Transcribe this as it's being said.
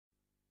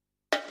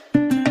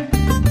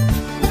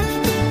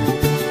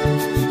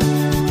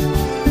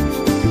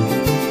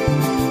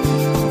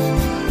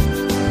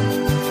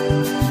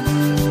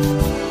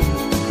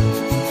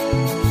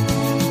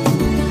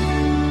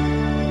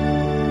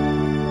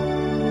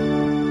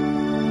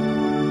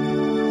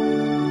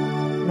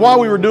while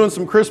we were doing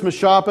some Christmas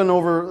shopping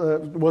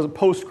was it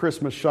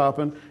post-Christmas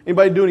shopping?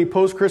 Anybody do any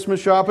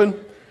post-Christmas shopping?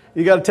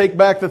 You got to take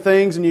back the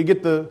things and you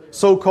get the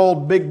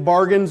so-called big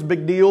bargains,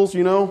 big deals,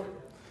 you know.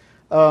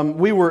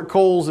 We were at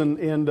Kohl's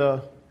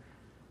and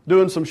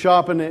doing some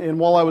shopping, and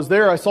while I was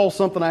there, I saw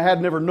something I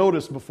had never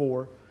noticed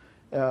before.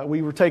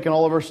 We were taking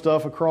all of our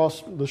stuff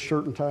across, the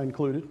shirt and tie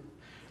included,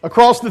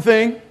 across the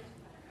thing,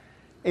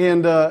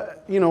 and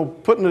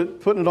putting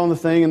it on the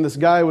thing. And this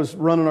guy was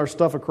running our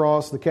stuff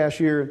across, the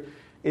cashier,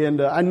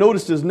 and I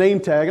noticed his name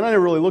tag, and I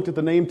never really looked at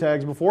the name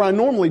tags before. I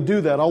normally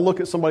do that. I'll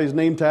look at somebody's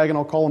name tag and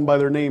I'll call them by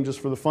their name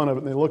just for the fun of it.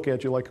 And they look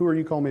at you like, "Who are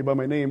you calling me by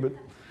my name?"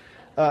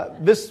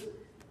 But this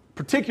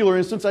particular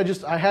instance,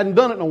 I hadn't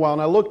done it in a while,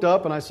 and I looked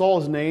up and I saw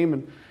his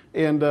name,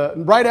 and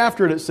right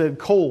after it said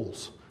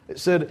Kohl's. It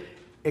said,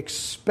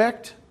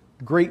 "Expect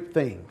great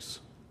things."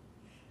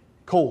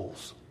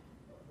 Kohl's.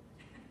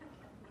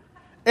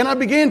 And I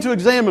began to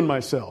examine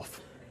myself.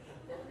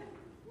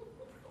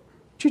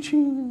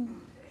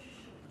 Cha-ching,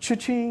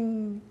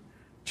 cha-ching,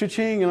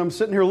 cha-ching. And I'm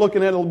sitting here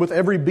looking at it with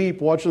every beep,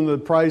 watching the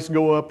price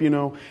go up, you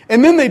know.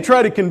 And then they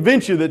try to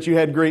convince you that you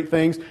had great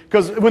things,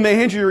 because when they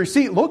hand you your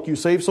receipt, "Look, you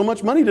saved so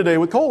much money today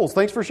with Kohl's.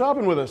 Thanks for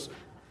shopping with us."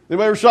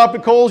 Anybody ever shop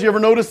at Kohl's? You ever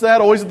notice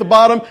that? Always at the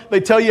bottom, they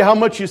tell you how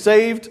much you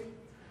saved.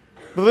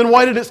 But then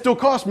why did it still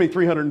cost me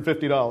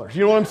 $350?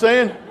 You know what I'm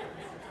saying?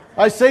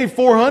 I saved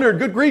 $400.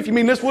 Good grief, you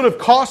mean this would have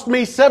cost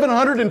me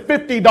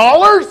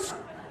 $750?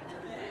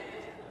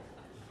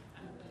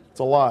 It's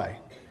a lie.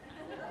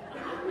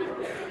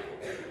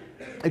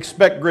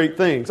 Expect great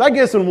things. I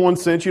guess in one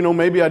sense, you know,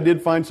 maybe I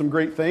did find some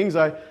great things.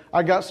 I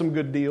got some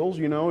good deals,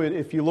 you know,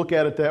 if you look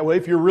at it that way.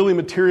 If you're really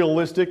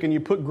materialistic and you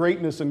put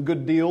greatness in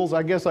good deals,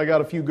 I guess I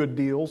got a few good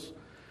deals.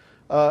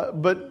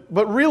 But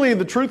really,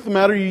 the truth of the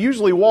matter, you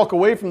usually walk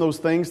away from those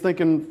things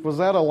thinking, was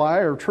that a lie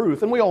or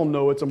truth? And we all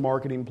know it's a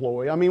marketing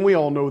ploy. I mean, we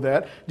all know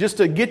that. Just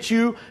to get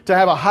you to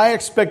have a high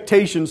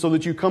expectation so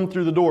that you come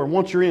through the door. And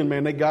once you're in,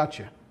 man, they got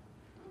you.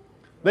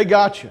 They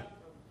got you.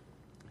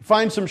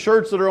 Find some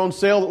shirts that are on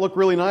sale that look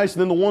really nice,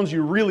 and then the ones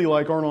you really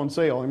like aren't on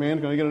sale. Amen?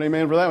 Can I get an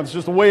amen for that one? It's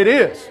just the way it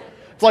is.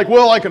 It's like,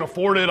 well, I can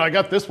afford it. I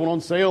got this one on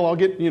sale. I'll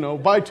get,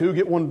 buy two,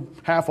 get one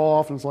half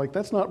off. And it's like,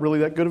 that's not really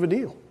that good of a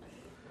deal.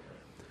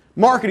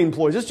 Marketing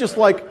ploys. It's just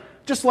like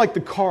the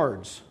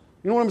cards.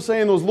 You know what I'm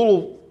saying? Those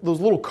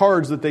little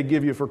cards that they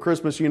give you for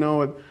Christmas, you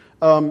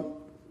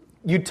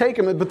take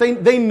them, but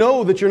they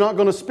know that you're not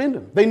going to spend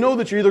them. They know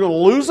that you're either going to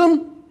lose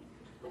them.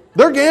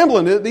 They're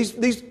gambling.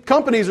 These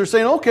companies are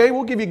saying, okay,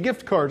 we'll give you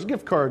gift cards.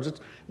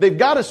 They've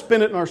got to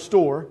spend it in our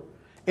store,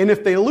 and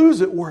if they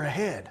lose it, we're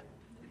ahead.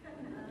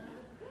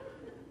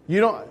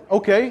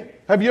 Okay,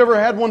 have you ever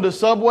had one to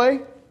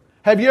Subway?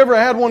 Have you ever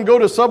had one go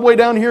to Subway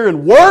down here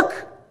and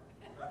work?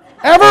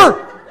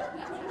 Ever?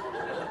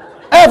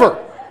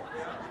 Ever?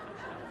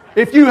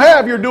 If you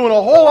have, you're doing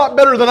a whole lot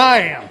better than I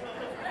am.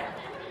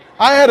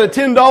 I had a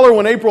 $10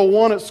 when April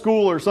 1 at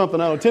school or something.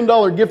 I don't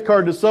know, $10 gift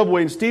card to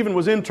Subway, and Stephen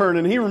was intern,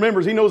 and he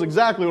knows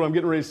exactly what I'm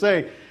getting ready to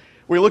say.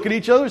 We look at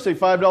each other, say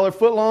 $5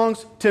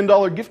 footlongs,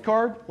 $10 gift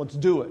card, let's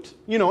do it.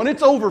 And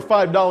it's over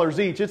 $5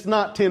 each. It's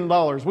not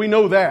 $10. We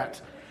know that.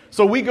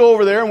 So we go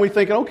over there and we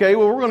think, okay,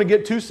 well, we're going to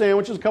get 2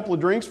 sandwiches, a couple of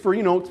drinks for,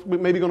 it's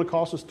maybe going to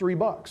cost us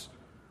 $3.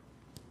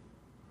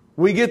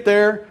 We get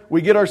there,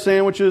 we get our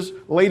sandwiches,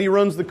 lady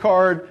runs the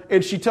card,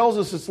 and she tells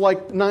us it's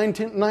like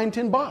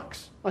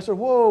 $10. I said,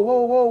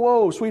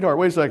 whoa, sweetheart,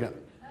 wait a second.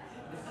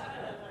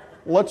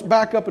 Let's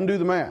back up and do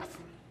the math.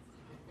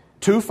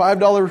 2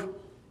 $5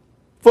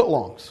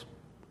 footlongs,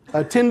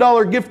 a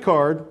 $10 gift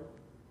card,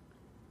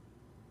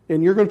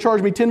 and you're going to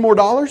charge me $10 more?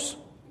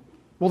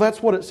 Well,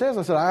 that's what it says.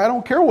 I said, I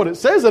don't care what it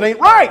says, it ain't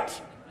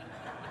right.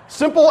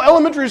 Simple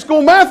elementary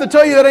school math to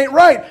tell you that ain't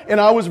right. And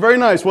I was very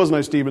nice, wasn't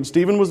I, Stephen?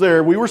 Stephen was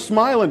there. We were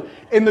smiling.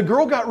 And the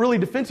girl got really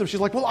defensive.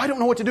 She's like, well, I don't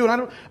know what to do.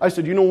 And I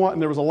said, you know what?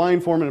 And there was a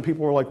line forming, and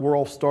people were like, we're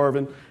all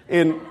starving.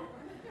 And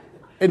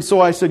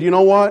so I said, you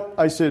know what?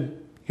 I said,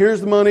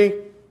 here's the money.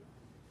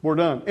 We're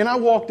done. And I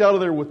walked out of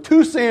there with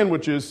 2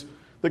 sandwiches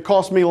that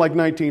cost me like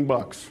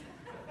 $19.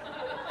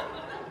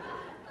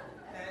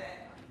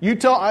 You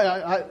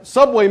tell,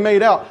 Subway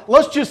made out.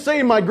 Let's just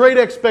say my great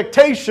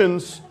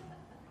expectations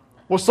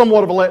was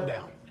somewhat of a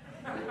letdown.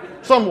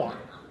 Somewhat.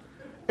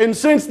 And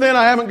since then,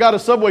 I haven't got a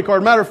Subway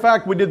card. Matter of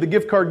fact, we did the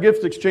gift card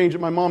gift exchange at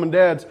my mom and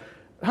dad's.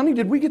 Honey,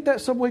 did we get that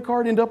Subway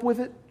card, end up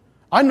with it?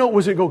 I know it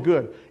was go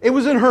good. It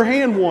was in her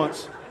hand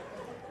once.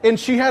 And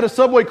she had a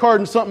Subway card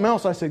and something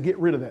else. I said, get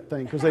rid of that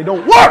thing because they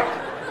don't work.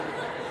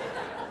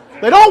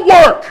 They don't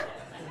work.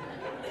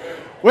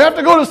 We have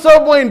to go to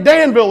Subway in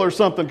Danville or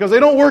something because they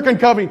don't work in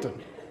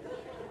Covington.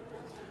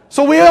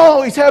 So we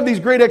always have these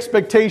great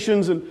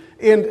expectations, and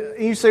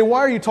you say, why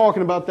are you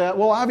talking about that?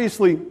 Well,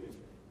 obviously,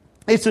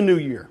 it's a new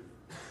year.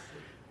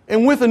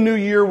 And with a new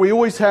year, we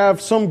always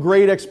have some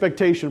great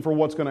expectation for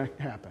what's going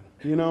to happen.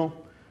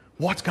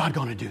 What's God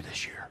going to do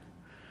this year?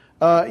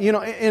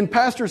 And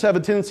pastors have a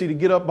tendency to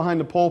get up behind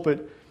the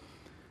pulpit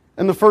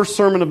and the first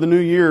sermon of the new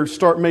year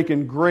start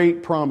making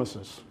great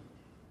promises.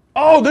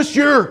 Oh, this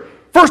year,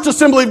 First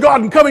Assembly of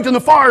God in Covington, the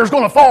fire is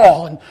going to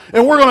fall.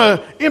 And we're going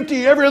to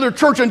empty every other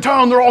church in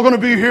town. They're all going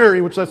to be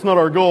here, which that's not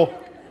our goal.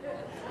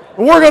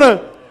 And we're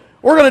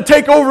going to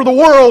take over the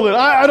world. And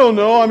I don't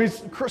know. I mean,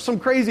 some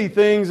crazy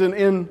things.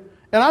 And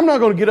I'm not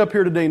going to get up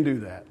here today and do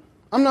that.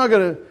 I'm not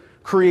going to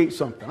create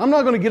something. I'm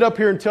not going to get up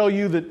here and tell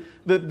you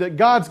that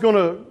God's going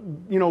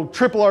to,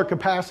 triple our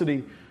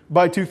capacity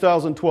by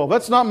 2012.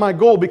 That's not my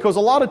goal, because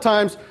a lot of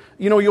times,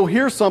 you'll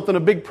hear something, a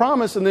big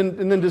promise, and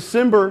then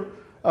December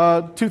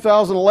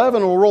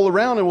 2011 will roll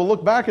around and we'll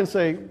look back and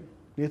say, do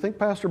you think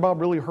Pastor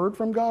Bob really heard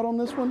from God on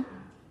this one?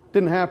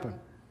 Didn't happen.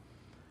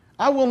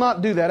 I will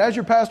not do that. As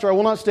your pastor, I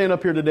will not stand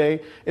up here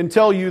today and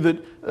tell you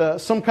that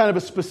some kind of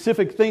a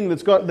specific thing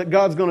that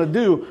God's going to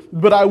do,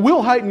 but I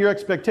will heighten your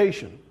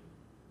expectation.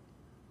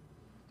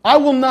 I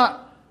will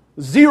not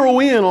zero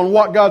in on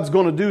what God's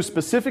going to do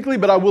specifically,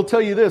 but I will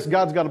tell you this,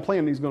 God's got a plan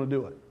and He's going to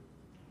do it.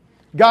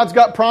 God's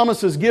got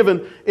promises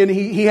given, and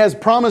He has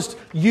promised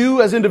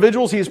you as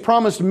individuals, He has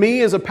promised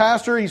me as a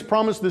pastor, He's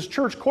promised this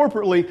church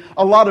corporately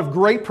a lot of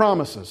great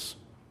promises.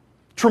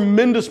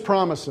 Tremendous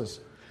promises.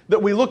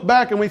 That we look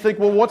back and we think,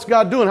 well, what's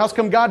God doing? How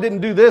come God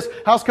didn't do this?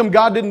 How come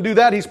God didn't do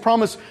that? He's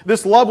promised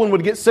this loved one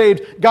would get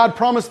saved. God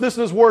promised this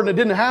in His Word and it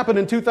didn't happen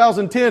in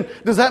 2010.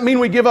 Does that mean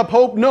we give up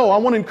hope? No. I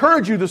want to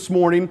encourage you this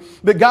morning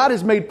that God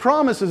has made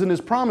promises and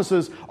His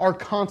promises are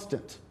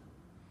constant.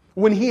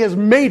 When He has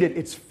made it,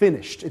 it's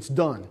finished. It's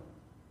done.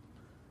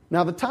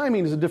 Now, the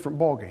timing is a different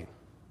ballgame.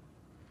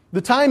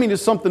 The timing is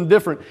something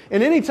different.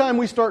 And anytime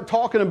we start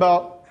talking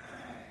about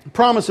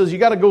promises, you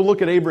got to go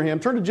look at Abraham.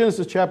 Turn to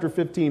Genesis chapter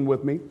 15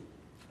 with me.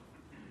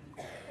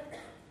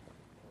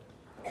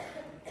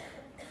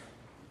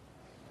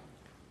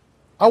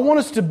 I want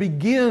us to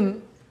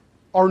begin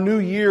our new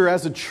year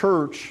as a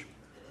church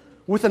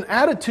with an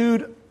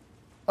attitude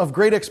of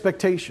great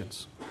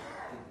expectations.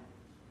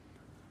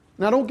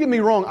 Now, don't get me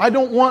wrong. I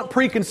don't want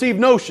preconceived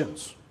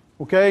notions,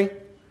 okay?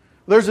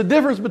 There's a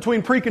difference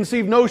between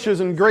preconceived notions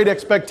and great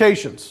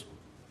expectations.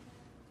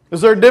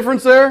 Is there a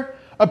difference there?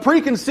 A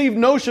preconceived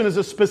notion is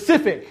a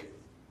specific.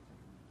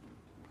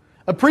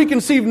 A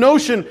preconceived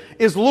notion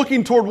is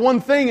looking toward one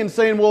thing and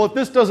saying, well, if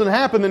this doesn't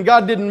happen, then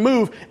God didn't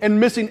move, and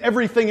missing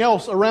everything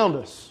else around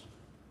us.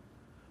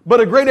 But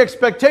a great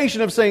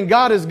expectation of saying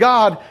God is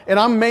God, and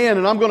I'm man,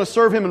 and I'm going to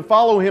serve Him and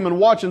follow Him and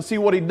watch and see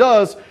what He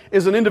does,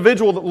 is an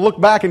individual that look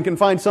back and can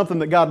find something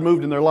that God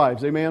moved in their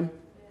lives. Amen?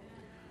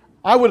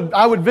 I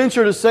would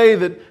venture to say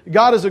that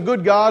God is a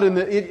good God, and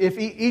that if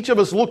each of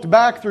us looked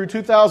back through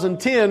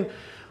 2010,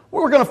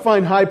 we're going to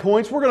find high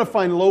points, we're going to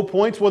find low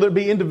points, whether it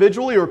be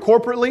individually or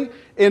corporately.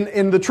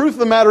 And the truth of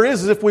the matter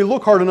is if we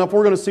look hard enough,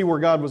 we're going to see where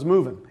God was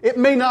moving. It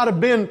may not have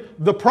been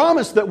the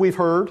promise that we've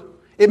heard.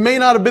 It may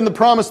not have been the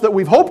promise that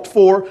we've hoped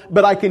for,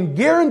 but I can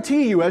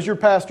guarantee you, as your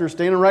pastor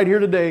standing right here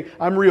today,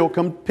 I'm real,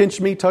 come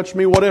pinch me, touch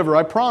me, whatever.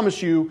 I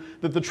promise you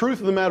that the truth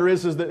of the matter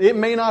is that it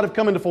may not have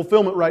come into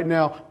fulfillment right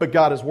now, but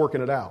God is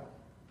working it out.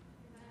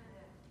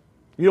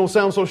 You don't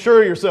sound so sure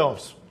of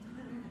yourselves.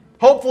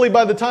 Hopefully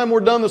by the time we're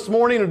done this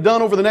morning or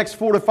done over the next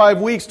 4 to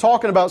 5 weeks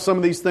talking about some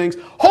of these things,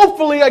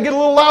 hopefully I get a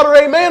little louder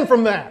amen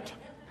from that.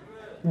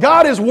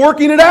 God is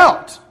working it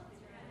out.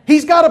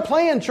 He's got a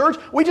plan, church.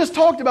 We just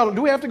talked about it.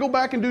 Do we have to go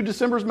back and do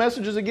December's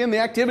messages again? The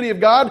activity of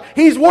God?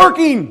 He's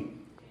working.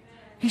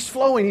 He's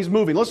flowing. He's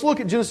moving. Let's look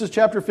at Genesis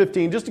chapter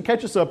 15 just to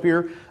catch us up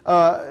here.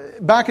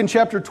 Back in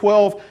chapter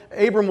 12,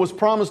 Abram was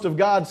promised of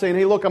God saying,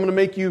 hey, look, I'm going to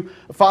make you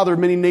a father of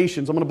many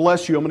nations. I'm going to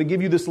bless you. I'm going to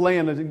give you this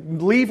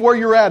land. Leave where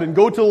you're at and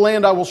go to the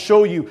land I will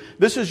show you.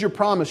 This is your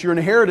promise, your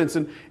inheritance.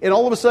 And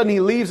all of a sudden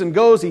he leaves and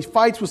goes. He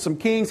fights with some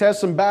kings, has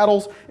some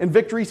battles and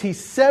victories. He's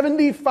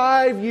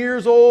 75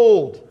 years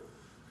old.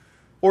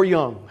 Or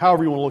young,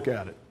 however you want to look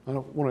at it. I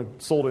don't want to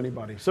insult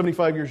anybody.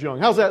 75 years young.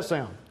 How's that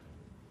sound?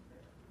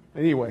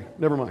 Anyway,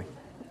 never mind.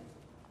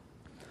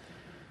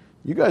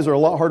 You guys are a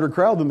lot harder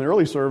crowd than the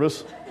early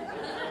service.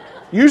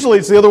 Usually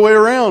it's the other way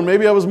around.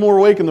 Maybe I was more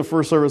awake in the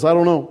first service. I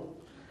don't know.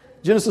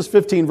 Genesis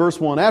 15, verse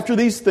 1. After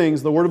these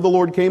things, the word of the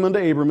Lord came unto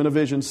Abram in a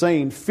vision,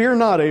 saying, Fear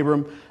not,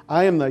 Abram,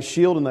 I am thy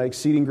shield and thy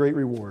exceeding great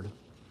reward.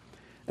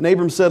 And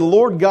Abram said,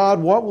 Lord God,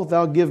 what wilt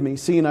thou give me,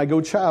 seeing I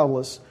go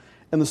childless,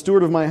 and the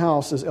steward of my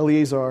house is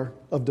Eleazar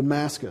of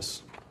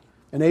Damascus?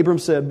 And Abram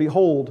said,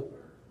 Behold,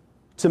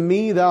 to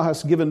me thou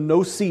hast given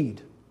no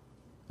seed,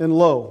 and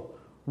lo,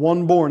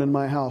 one born in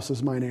my house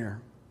is mine heir.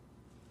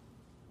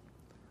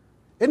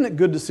 Isn't it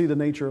good to see the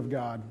nature of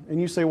God? And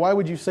you say, why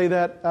would you say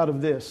that out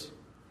of this?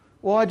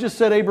 Well, I just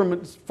said Abram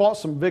has fought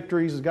some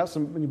victories, has got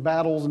some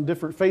battles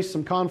and faced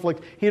some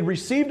conflict. He had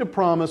received a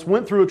promise,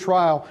 went through a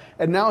trial,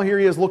 and now here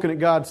he is looking at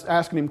God,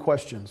 asking Him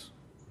questions.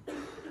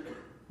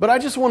 But I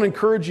just want to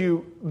encourage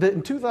you that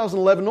in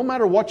 2011, no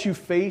matter what you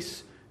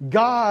face,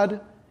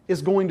 God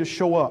is going to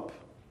show up.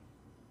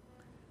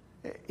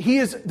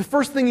 The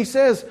first thing He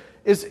says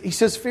is, He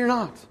says, fear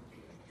not.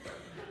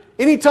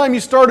 Anytime you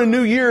start a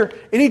new year,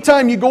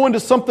 anytime you go into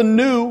something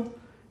new,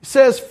 it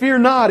says, fear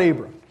not,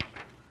 Abram.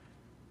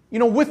 You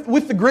know,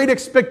 with the great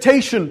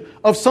expectation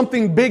of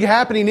something big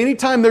happening,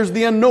 anytime there's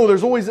the unknown,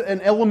 there's always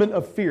an element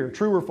of fear.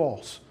 True or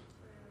false?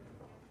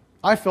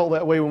 I felt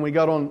that way when we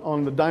got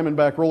on the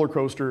Diamondback roller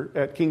coaster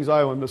at Kings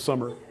Island this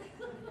summer.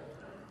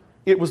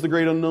 It was the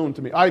great unknown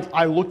to me.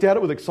 I looked at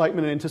it with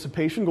excitement and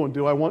anticipation, going,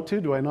 do I want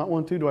to? Do I not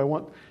want to? Do I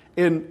want?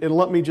 And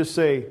let me just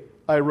say,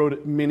 I wrote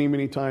it many,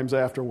 many times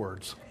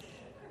afterwards.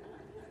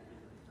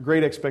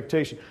 Great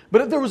expectation.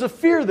 But there was a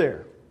fear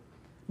there.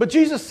 But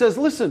Jesus says,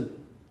 listen,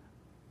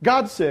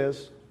 God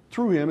says,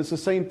 through Him, it's the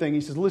same thing.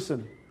 He says,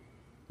 listen,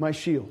 my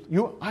shield.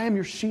 I am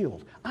your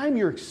shield. I am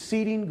your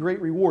exceeding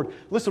great reward.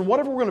 Listen,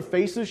 whatever we're going to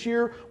face this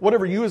year,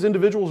 whatever you as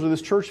individuals or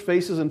this church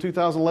faces in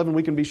 2011,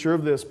 we can be sure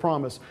of this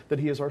promise that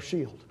He is our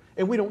shield.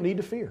 And we don't need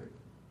to fear.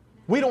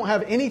 We don't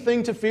have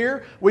anything to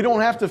fear. We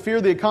don't have to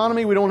fear the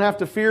economy. We don't have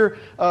to fear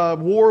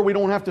war. We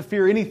don't have to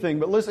fear anything.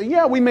 But listen,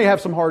 yeah, we may have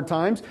some hard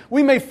times.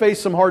 We may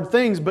face some hard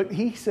things. But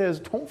He says,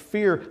 don't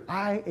fear.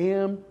 I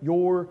am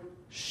your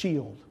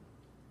shield.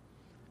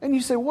 And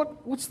you say,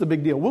 what's the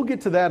big deal? We'll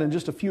get to that in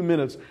just a few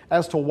minutes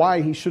as to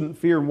why he shouldn't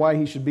fear and why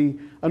he should be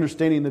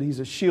understanding that He's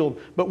a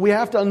shield. But we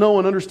have to know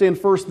and understand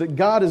first that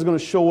God is going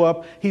to show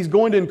up. He's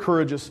going to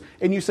encourage us.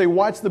 And you say,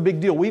 what's the big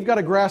deal? We've got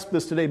to grasp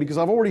this today because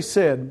I've already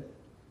said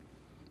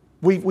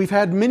we've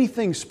had many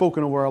things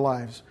spoken over our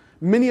lives.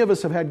 Many of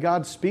us have had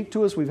God speak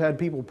to us. We've had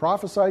people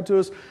prophesy to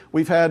us.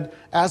 We've had,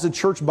 as a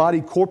church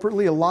body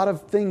corporately, a lot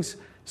of things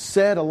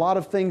said, a lot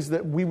of things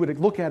that we would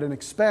look at and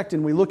expect,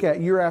 and we look at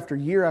year after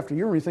year after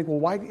year, and we think, well,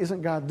 why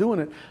isn't God doing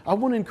it? I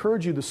want to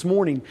encourage you this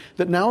morning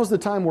that now is the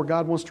time where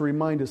God wants to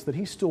remind us that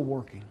He's still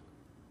working.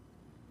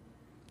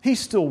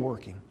 He's still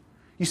working.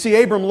 You see,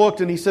 Abram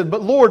looked and he said,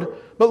 but Lord,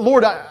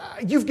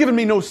 you've given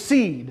me no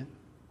seed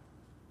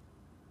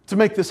to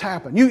make this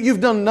happen.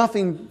 You've done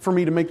nothing for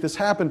me to make this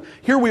happen.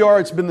 Here we are,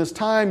 it's been this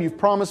time, you've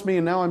promised me,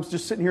 and now I'm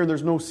just sitting here and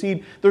there's no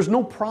seed. There's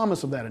no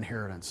promise of that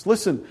inheritance.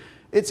 Listen,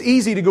 it's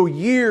easy to go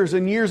years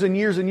and years and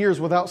years and years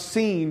without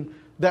seeing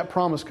that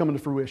promise come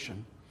into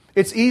fruition.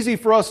 It's easy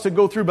for us to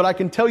go through, but I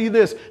can tell you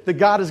this, that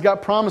God has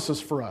got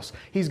promises for us.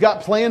 He's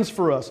got plans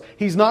for us.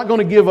 He's not going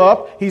to give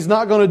up. He's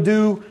not going to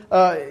do,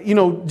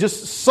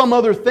 just some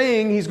other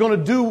thing. He's going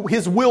to do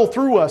His will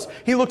through us.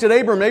 He looked at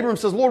Abram. Abram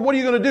says, Lord, what are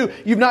you going to do?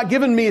 You've not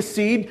given me a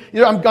seed.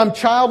 I'm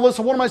childless.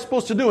 So what am I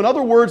supposed to do? In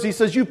other words, he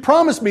says, you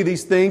promised me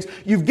these things.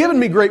 You've given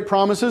me great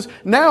promises.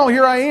 Now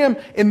here I am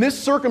in this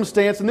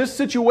circumstance, in this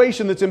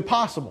situation that's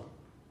impossible.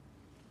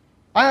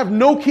 I have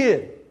no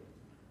kid.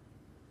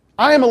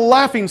 I am a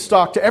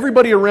laughingstock to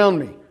everybody around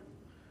me.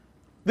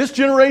 This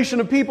generation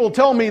of people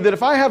tell me that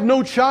if I have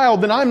no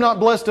child, then I'm not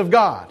blessed of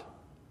God.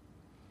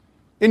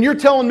 And you're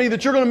telling me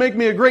that you're going to make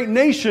me a great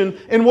nation,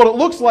 and what it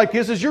looks like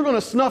is you're going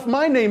to snuff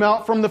my name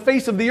out from the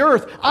face of the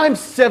earth. I'm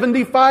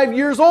 75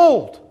 years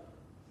old.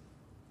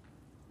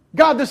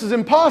 God, this is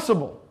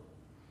impossible.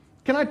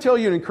 Can I tell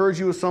you and encourage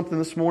you with something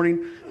this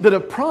morning? That a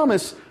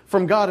promise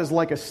from God is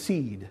like a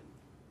seed.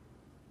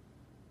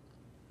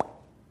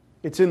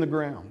 It's in the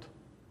ground.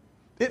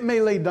 It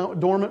may lay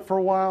dormant for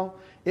a while.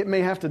 It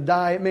may have to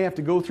die. It may have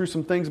to go through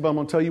some things, but I'm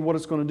going to tell you what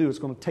it's going to do. It's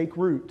going to take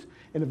root,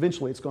 and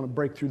eventually it's going to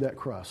break through that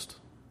crust.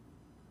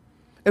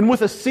 And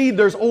with a seed,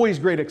 there's always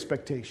great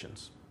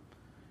expectations.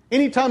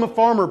 Anytime a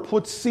farmer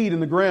puts seed in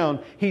the ground,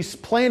 he's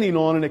planning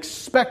on and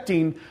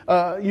expecting,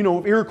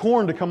 ear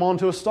corn to come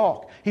onto a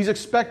stalk. He's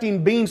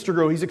expecting beans to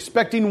grow. He's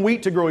expecting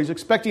wheat to grow. He's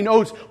expecting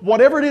oats.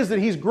 Whatever it is that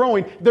he's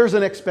growing, there's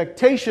an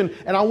expectation.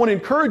 And I want to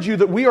encourage you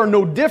that we are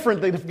no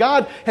different. That if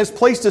God has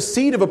placed a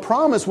seed of a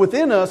promise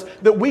within us,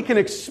 that we can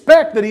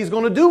expect that He's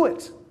going to do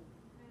it.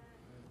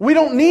 We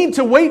don't need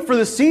to wait for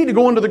the seed to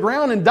go into the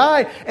ground and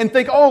die and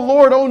think, oh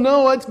Lord, oh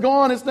no, it's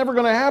gone. It's never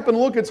going to happen.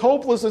 Look, it's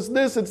hopeless. It's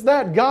this, it's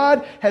that.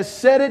 God has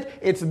said it.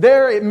 It's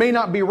there. It may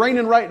not be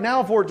raining right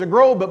now for it to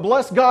grow, but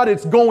bless God,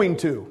 it's going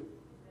to.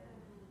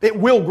 It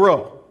will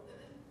grow.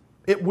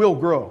 It will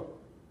grow.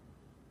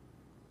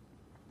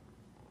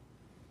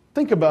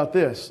 Think about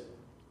this.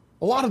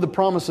 A lot of the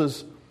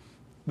promises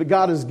that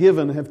God has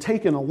given have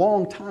taken a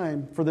long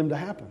time for them to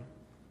happen.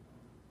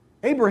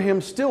 Abraham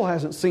still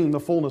hasn't seen the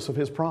fullness of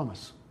his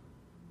promise.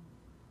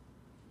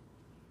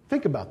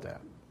 Think about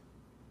that.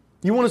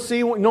 You want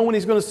to know when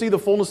he's going to see the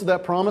fullness of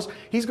that promise?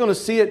 He's going to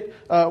see it,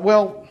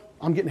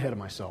 I'm getting ahead of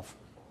myself.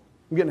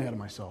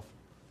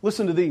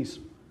 Listen to these.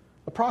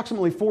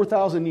 Approximately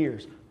 4,000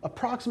 years.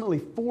 Approximately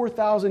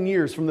 4,000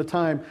 years from the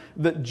time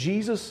that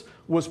Jesus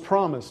was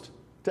promised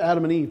to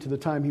Adam and Eve to the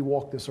time He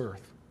walked this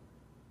earth.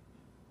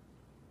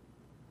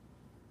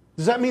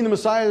 Does that mean the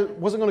Messiah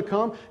wasn't going to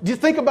come? Do you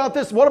think about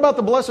this? What about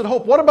the blessed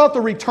hope? What about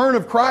the return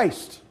of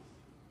Christ?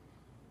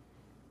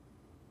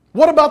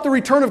 What about the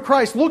return of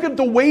Christ? Look at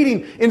the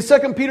waiting. In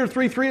 2 Peter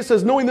 3:3 it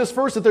says, knowing this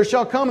first, that there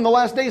shall come in the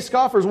last days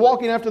scoffers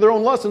walking after their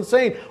own lusts and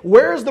saying,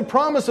 where is the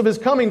promise of His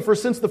coming? For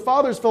since the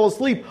fathers fell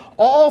asleep,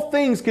 all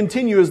things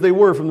continue as they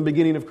were from the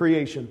beginning of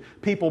creation.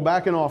 People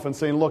backing off and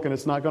saying, look, and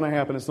it's not going to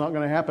happen. It's not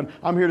going to happen.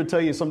 I'm here to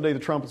tell you someday the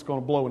trumpet's going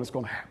to blow and it's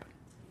going to happen.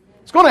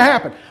 It's going to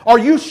happen. Are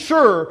you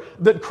sure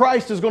that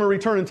Christ is going to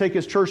return and take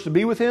His church to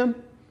be with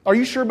Him? Are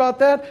you sure about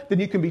that? Then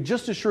you can be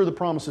just as sure of the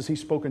promises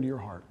He's spoken to your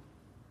heart.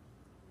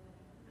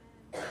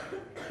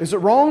 Is it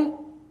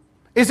wrong?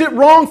 Is it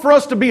wrong for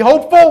us to be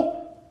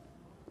hopeful?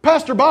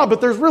 Pastor Bob,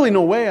 but there's really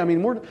no way. I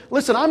mean,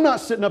 listen, I'm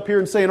not sitting up here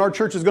and saying our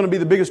church is going to be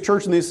the biggest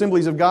church in the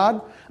Assemblies of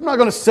God. I'm not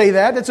going to say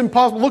that. It's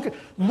impossible.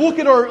 Look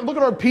at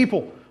our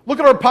people. Look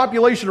at our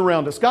population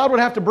around us. God would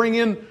have to bring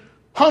in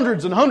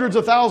hundreds and hundreds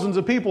of thousands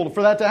of people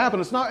for that to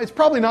happen. It's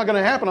probably not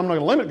going to happen. I'm not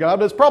going to limit God,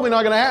 but it's probably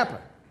not going to happen.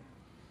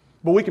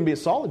 But we can be a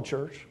solid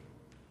church.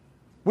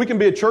 We can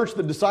be a church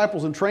that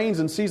disciples and trains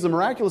and sees the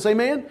miraculous.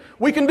 Amen?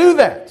 We can do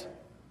that.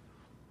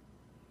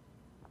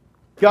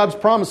 God's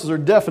promises are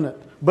definite,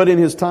 but in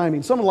His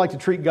timing. Some would like to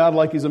treat God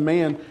like He's a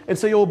man and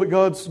say, oh, but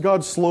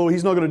God's slow.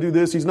 He's not going to do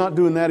this. He's not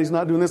doing that. He's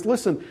not doing this.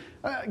 Listen,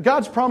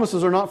 God's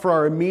promises are not for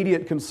our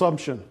immediate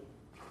consumption.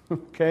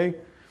 Okay?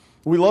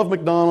 We love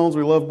McDonald's.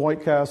 We love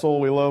White Castle.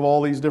 We love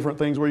all these different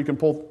things where you can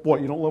pull...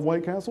 What, you don't love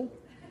White Castle?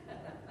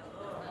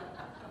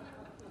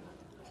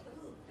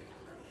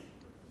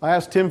 I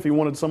asked Tim if he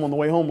wanted some on the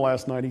way home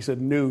last night. He said,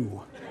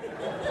 no.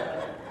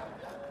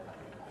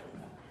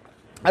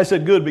 I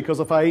said, good,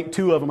 because if I ate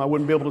 2 of them, I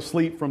wouldn't be able to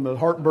sleep from the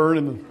heartburn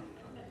and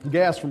the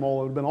gas from all.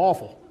 It would have been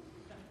awful.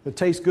 It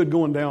tastes good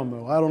going down,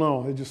 though. I don't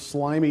know. They're just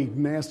slimy,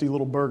 nasty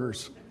little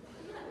burgers.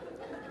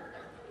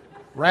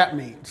 Rat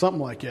meat,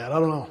 something like that. I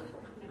don't know.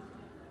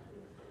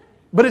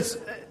 But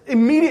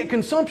immediate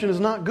consumption is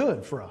not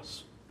good for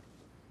us.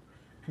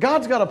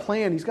 God's got a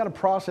plan. He's got a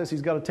process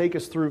He's got to take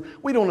us through.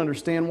 We don't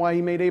understand why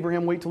He made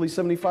Abraham wait till he's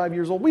 75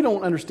 years old. We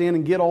don't understand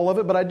and get all of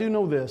it, but I do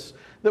know this,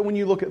 that when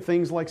you look at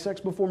things like sex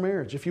before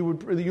marriage, if you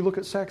look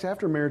at sex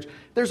after marriage,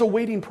 there's a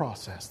waiting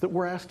process that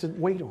we're asked to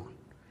wait on.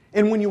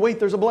 And when you wait,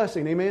 there's a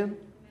blessing. Amen?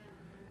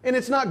 And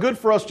it's not good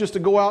for us just to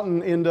go out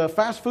and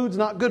fast food's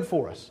not good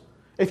for us.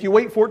 If you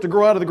wait for it to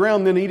grow out of the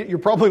ground and then eat it, you're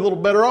probably a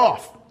little better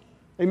off.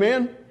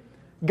 Amen?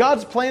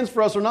 God's plans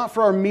for us are not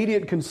for our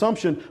immediate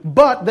consumption,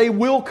 but they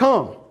will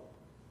come.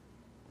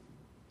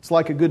 It's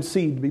like a good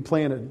seed to be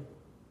planted.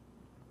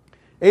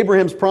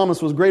 Abraham's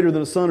promise was greater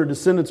than a son or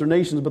descendants or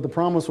nations, but the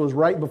promise was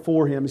right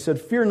before him. He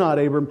said, fear not,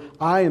 Abram,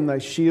 I am thy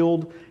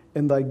shield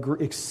and thy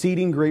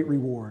exceeding great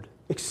reward.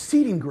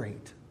 Exceeding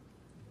great.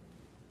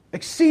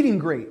 Exceeding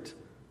great.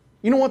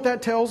 You know what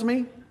that tells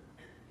me?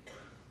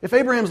 If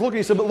Abraham's looking,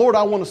 he said, but Lord,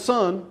 I want a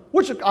son,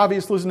 which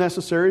obviously is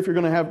necessary if you're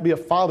going to be a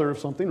father of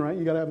something, right?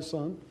 You got to have a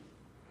son.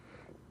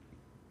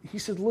 He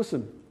said,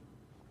 listen,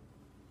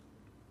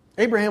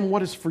 Abraham,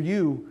 what is for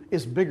you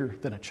is bigger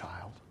than a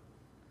child.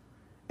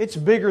 It's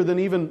bigger than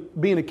even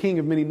being a king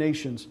of many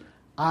nations.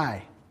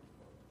 I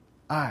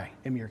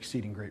am your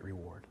exceeding great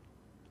reward.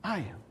 I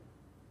am.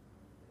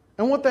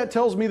 And what that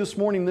tells me this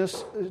morning,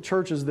 this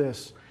church, is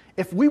this.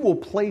 If we will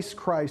place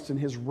Christ in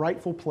His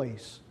rightful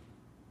place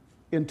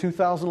in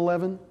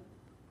 2011,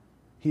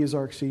 He is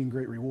our exceeding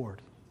great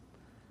reward.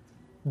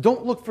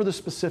 Don't look for the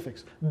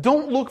specifics.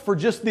 Don't look for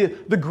just the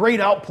great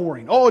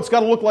outpouring. Oh, it's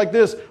got to look like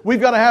this. We've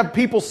got to have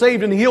people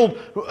saved and healed,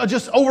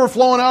 just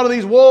overflowing out of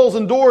these walls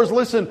and doors.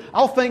 Listen,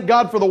 I'll thank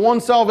God for the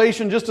one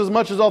salvation just as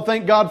much as I'll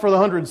thank God for the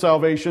 100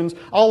 salvations.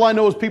 All I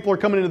know is people are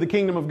coming into the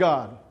kingdom of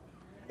God.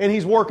 And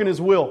He's working His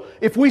will.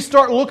 If we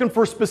start looking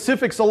for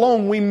specifics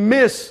alone, we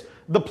miss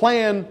the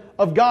plan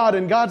of God.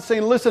 And God's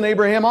saying, listen,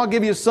 Abraham, I'll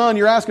give you a son.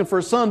 You're asking for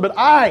a son, but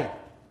I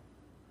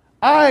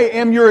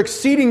am your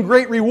exceeding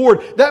great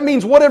reward. That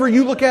means whatever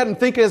you look at and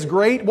think is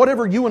great,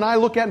 whatever you and I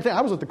look at and think.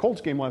 I was at the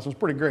Colts game last night. It was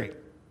pretty great.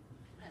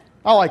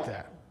 I like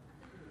that.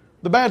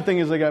 The bad thing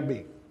is they got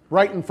beat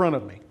right in front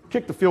of me.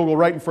 Kicked the field goal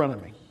right in front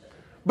of me.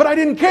 But I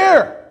didn't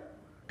care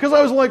because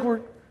I was like,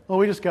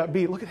 we just got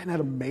beat. Look at that. Isn't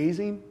that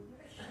amazing?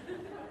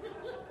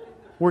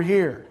 We're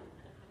here.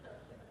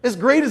 As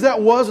great as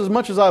that was, as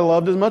much as I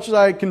loved, as much as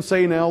I can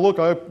say now, look,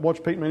 I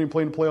watched Peyton Manning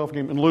play in a playoff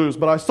game and lose,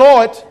 but I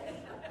saw it.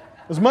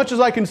 As much as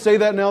I can say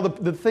that now,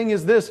 the thing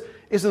is this,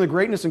 isn't the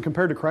greatness and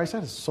compared to Christ,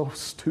 that is so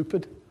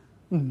stupid.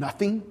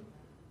 Nothing.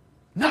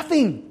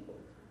 Nothing.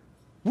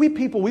 We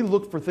people, we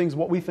look for things,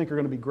 what we think are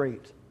going to be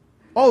great.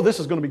 Oh,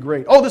 this is going to be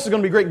great. Oh, this is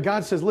going to be great. And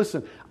God says,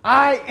 listen,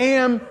 I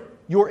am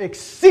your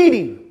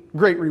exceeding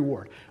great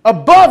reward.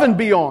 Above and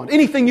beyond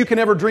anything you can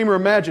ever dream or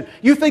imagine.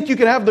 You think you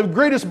can have the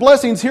greatest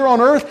blessings here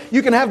on earth?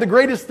 You can have the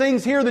greatest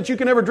things here that you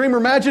can ever dream or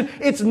imagine?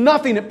 It's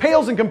nothing. It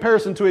pales in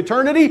comparison to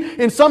eternity.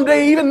 And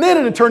someday, even then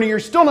in eternity, you're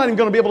still not even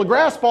going to be able to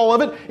grasp all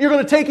of it. You're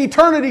going to take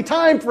eternity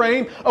time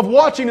frame of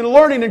watching and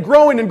learning and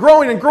growing and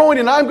growing and growing,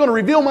 and I'm going to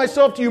reveal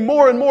myself to you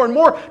more and more and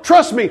more.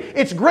 Trust me,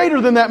 it's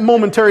greater than that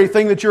momentary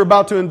thing that you're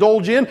about to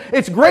indulge in.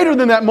 It's greater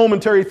than that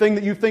momentary thing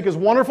that you think is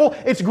wonderful.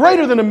 It's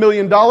greater than $1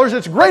 million.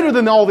 It's greater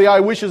than all the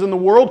I wishes in the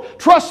world.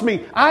 Trust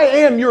me, I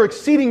am your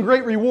exceeding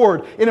great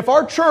reward. And if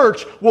our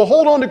church will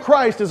hold on to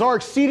Christ as our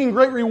exceeding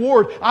great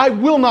reward, I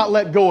will not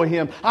let go of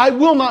Him. I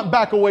will not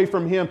back away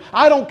from Him.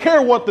 I don't care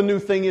what the new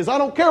thing is. I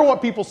don't care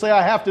what people say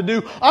I have to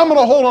do. I'm going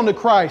to hold on to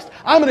Christ.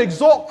 I'm going to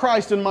exalt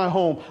Christ in my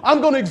home.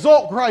 I'm going to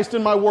exalt Christ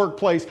in my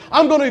workplace.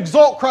 I'm going to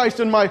exalt Christ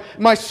in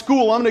my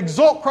school. I'm going to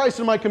exalt Christ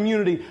in my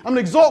community. I'm going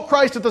to exalt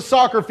Christ at the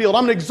soccer field.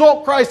 I'm going to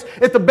exalt Christ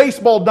at the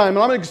baseball diamond.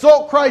 I'm going to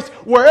exalt Christ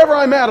wherever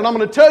I'm at. And I'm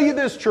going to tell you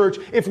this, church,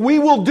 if we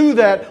will do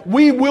that,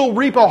 we will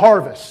reap a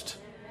harvest.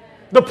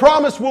 The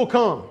promise will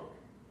come.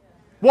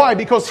 Why?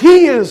 Because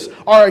He is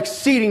our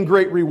exceeding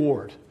great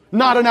reward,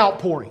 not an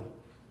outpouring.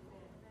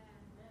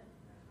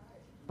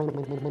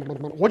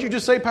 What'd you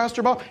just say,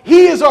 Pastor Bob?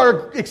 He is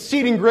our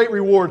exceeding great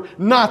reward,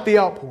 not the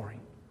outpouring.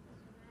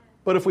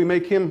 But if we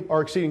make Him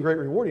our exceeding great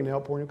reward, the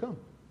outpouring will come.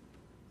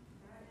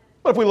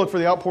 But if we look for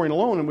the outpouring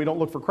alone and we don't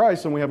look for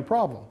Christ, then we have a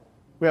problem.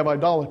 We have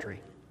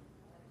idolatry.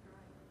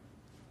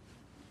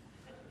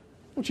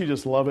 Don't you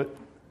just love it?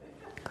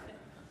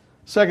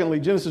 Secondly,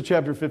 Genesis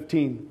chapter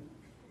 15.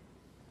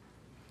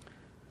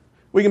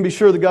 We can be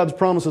sure that God's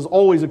promises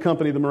always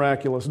accompany the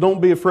miraculous. Don't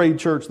be afraid,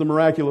 church, the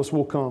miraculous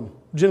will come.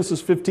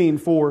 Genesis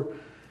 15:4.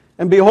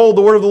 And behold,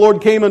 the word of the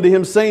Lord came unto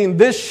him, saying,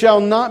 This shall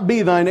not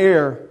be thine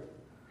heir,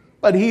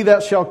 but he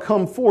that shall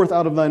come forth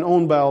out of thine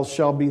own bowels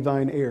shall be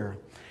thine heir.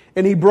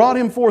 And he brought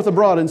him forth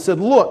abroad and said,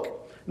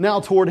 Look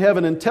now toward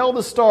heaven, and tell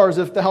the stars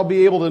if thou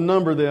be able to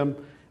number them.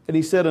 And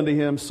he said unto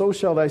him, So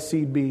shall thy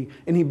seed be.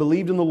 And he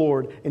believed in the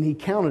Lord, and he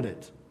counted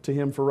it to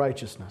him for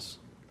righteousness.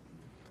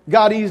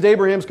 God eased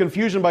Abraham's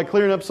confusion by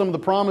clearing up some of the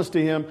promise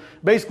to him.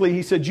 Basically,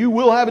 He said, you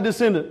will have a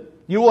descendant.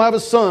 You will have a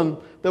son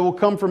that will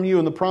come from you,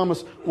 and the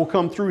promise will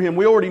come through him.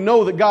 We already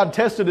know that God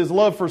tested His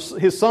love for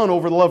His son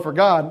over the love for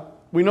God.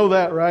 We know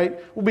that, right?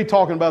 We'll be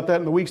talking about that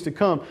in the weeks to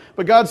come.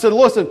 But God said,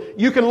 listen,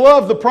 you can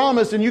love the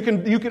promise, and I'm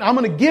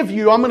going to give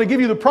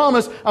you the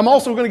promise. I'm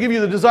also going to give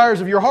you the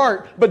desires of your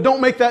heart, but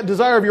don't make that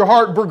desire of your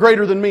heart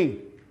greater than me.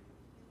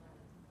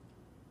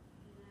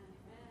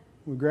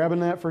 We grabbing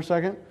that for a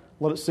second?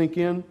 Let it sink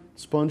in.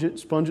 Sponge it,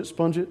 sponge it,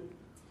 sponge it.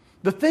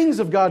 The things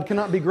of God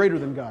cannot be greater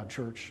than God,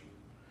 church.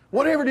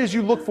 Whatever it is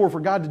you look for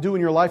God to do in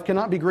your life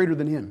cannot be greater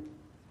than Him.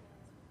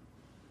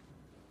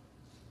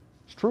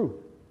 It's true.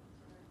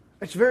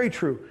 It's very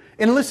true.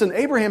 And listen,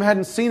 Abraham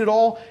hadn't seen it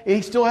all.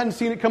 He still hadn't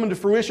seen it come into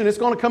fruition. It's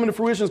going to come into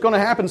fruition. It's going to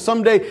happen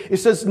someday. It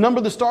says,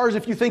 number the stars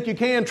if you think you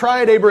can.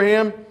 Try it,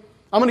 Abraham.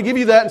 I'm going to give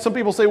you that. And some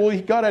people say, well,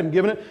 God hadn't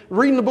given it.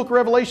 Reading the book of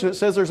Revelation, it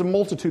says there's a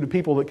multitude of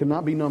people that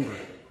cannot be numbered.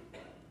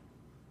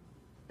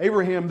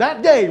 Abraham,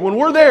 that day, when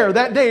we're there,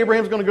 that day,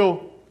 Abraham's going to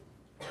go,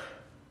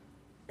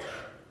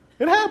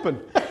 it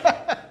happened.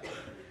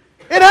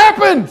 It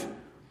happened.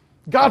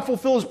 God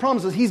fulfilled His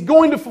promises. He's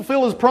going to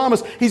fulfill His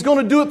promise. He's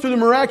going to do it through the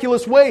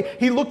miraculous way.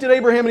 He looked at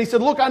Abraham and He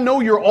said, look, I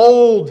know you're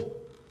old.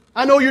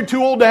 I know you're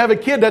too old to have a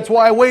kid. That's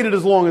why I waited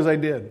as long as I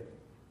did.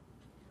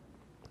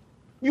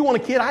 You want a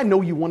kid? I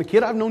know you want a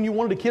kid. I've known you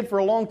wanted a kid for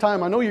a long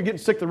time. I know you're getting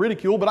sick of the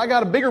ridicule, but I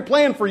got a bigger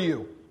plan for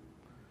you.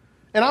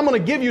 And I'm going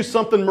to give you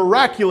something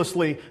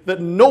miraculously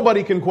that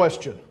nobody can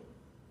question.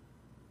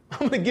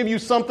 I'm going to give you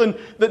something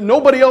that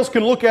nobody else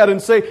can look at and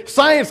say,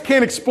 science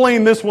can't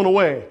explain this one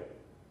away.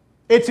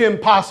 It's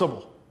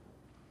impossible.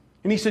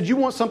 And He said, you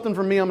want something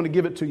from me, I'm going to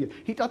give it to you.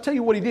 I'll tell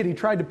you what He did. He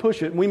tried to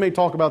push it, and we may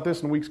talk about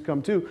this in the weeks to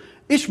come too.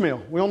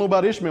 Ishmael. We all know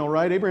about Ishmael,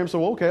 right? Abraham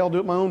said, well, okay, I'll do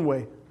it my own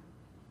way.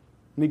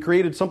 And he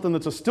created something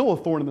that's still a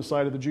thorn in the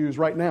side of the Jews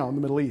right now in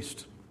the Middle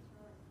East.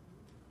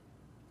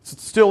 It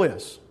still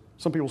is.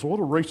 Some people say, what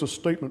a racist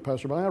statement,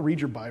 Pastor Bob. I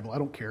read your Bible. I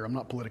don't care. I'm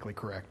not politically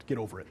correct. Get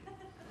over it.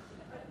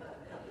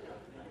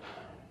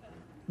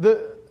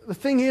 The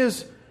thing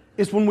is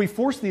when we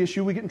force the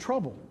issue, we get in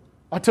trouble.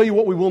 I'll tell you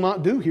what we will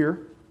not do here.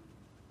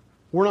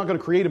 We're not going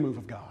to create a move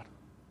of God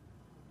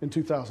in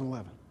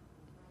 2011.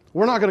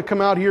 We're not going to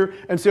come out here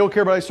and say,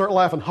 okay, everybody start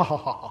laughing. Ha, ha,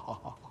 ha, ha, ha,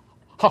 ha,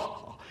 ha,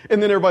 ha.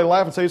 And then everybody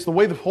laugh and say, it's the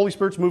way the Holy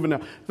Spirit's moving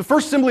now. The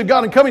First Assembly of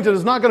God in Covington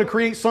is not going to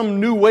create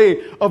some new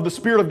way of the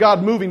Spirit of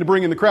God moving to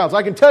bring in the crowds.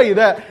 I can tell you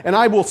that, and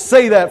I will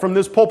say that from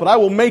this pulpit. I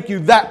will make you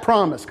that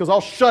promise, because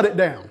I'll shut it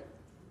down.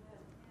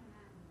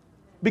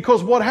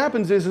 Because what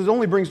happens is it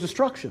only brings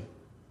destruction.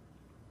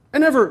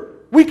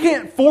 We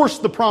can't force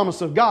the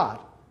promise of God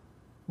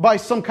by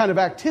some kind of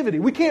activity.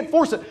 We can't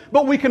force it,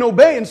 but we can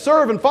obey and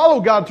serve and follow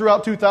God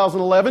throughout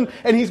 2011,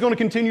 and He's going to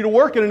continue to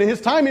work it, and in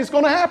His time it's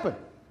going to happen.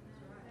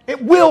 It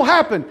will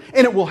happen,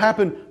 and it will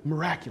happen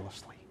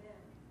miraculously.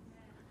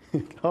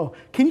 Oh,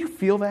 can you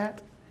feel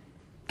that?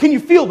 Can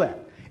you feel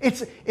that?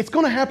 It's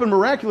going to happen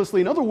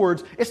miraculously. In other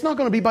words, it's not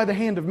going to be by the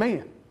hand of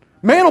man.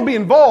 Man will be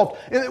involved.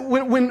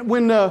 When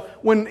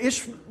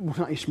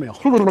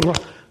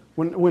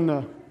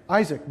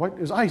Isaac, what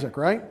is Isaac,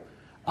 right?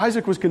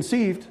 Isaac was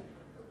conceived.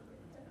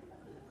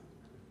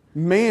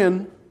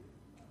 Man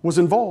was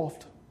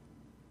involved.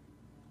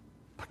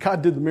 But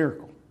God did the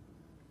miracle.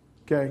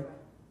 Okay?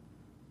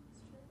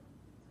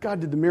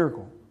 God did the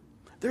miracle.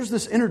 There's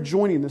this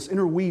interjoining, this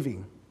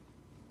interweaving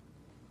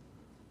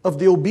of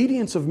the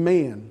obedience of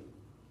man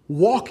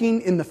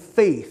walking in the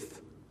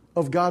faith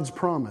of God's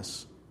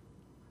promise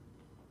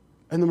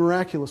and the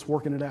miraculous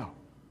working it out.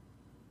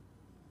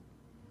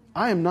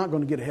 I am not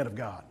going to get ahead of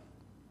God.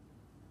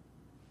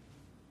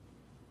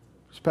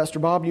 Pastor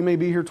Bob, you may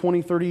be here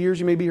 20, 30 years,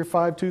 you may be here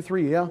 5, 2,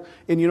 3, yeah?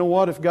 And you know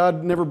what? If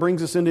God never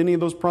brings us into any of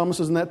those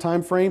promises in that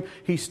time frame,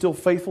 He's still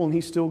faithful and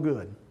He's still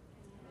good.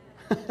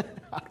 I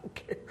don't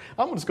care.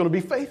 I'm just going to be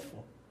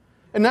faithful.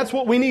 And that's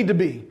what we need to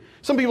be.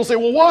 Some people say,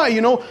 well, why?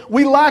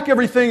 We lack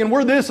everything and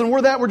we're this and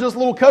we're that. We're just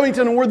little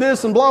Covington and we're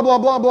this and blah, blah,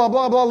 blah, blah,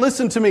 blah, blah.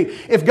 Listen to me.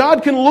 If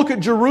God can look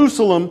at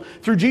Jerusalem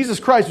through Jesus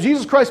Christ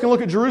can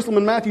look at Jerusalem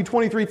in Matthew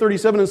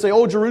 23:37 and say,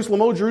 O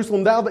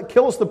Jerusalem, thou that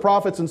killest the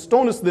prophets and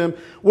stonest them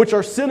which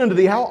are sent unto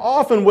thee, how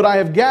often would I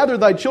have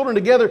gathered thy children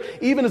together,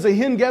 even as a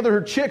hen gathered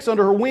her chicks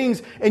under her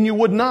wings, and you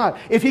would not.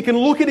 If He can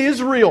look at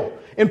Israel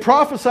and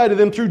prophesy to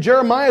them through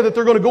Jeremiah that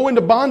they're going to go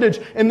into bondage,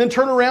 and then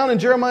turn around in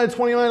Jeremiah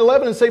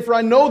 29:11 and say, for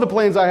I know the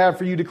plans I have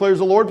for you, declares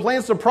the Lord,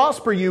 plans to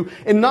prosper you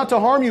and not to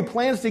harm you,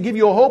 plans to give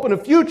you a hope and a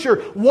future.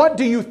 What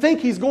do you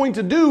think He's going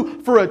to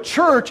do for a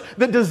church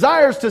that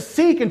desires to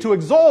seek and to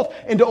exalt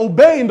and to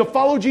obey and to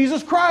follow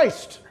Jesus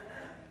Christ?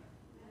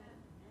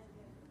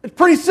 It's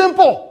pretty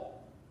simple.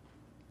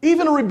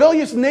 Even a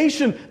rebellious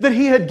nation that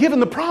He had given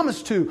the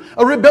promise to,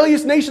 a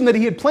rebellious nation that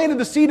He had planted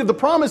the seed of the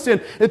promise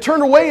in, and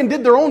turned away and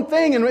did their own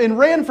thing and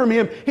ran from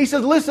Him. He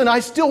says, listen, I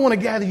still want to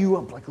gather you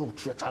up like little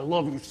chicks. I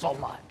love you so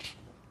much.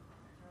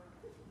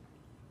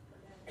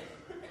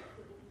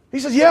 He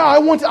says, yeah,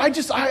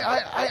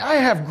 I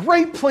have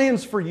great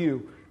plans for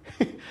you.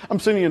 I'm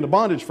sending you into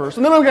bondage first,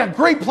 and then I've got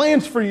great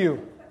plans for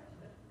you.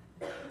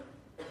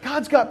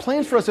 God's got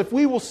plans for us if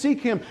we will seek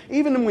Him.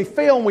 Even when we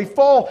fail and we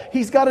fall,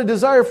 He's got a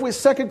desire. If we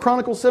 2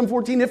 Chronicles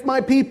 7:14, if my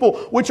people,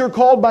 which are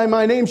called by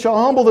my name, shall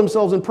humble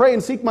themselves and pray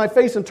and seek my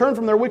face and turn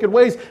from their wicked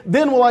ways,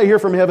 then will I hear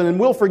from heaven and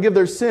will forgive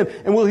their sin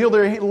and will heal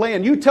their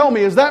land. You tell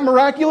me, is that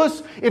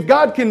miraculous? If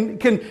God can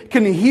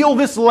heal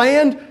this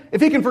land,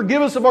 if He can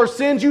forgive us of our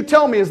sins, you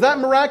tell me, is that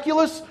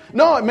miraculous?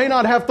 No, it may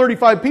not have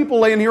 35 people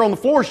laying here on the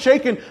floor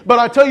shaking, but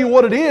I tell you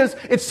what it is.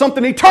 It's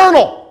something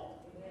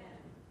eternal.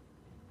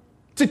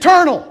 It's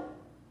eternal.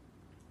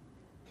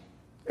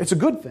 It's a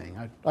good thing.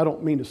 I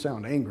don't mean to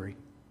sound angry.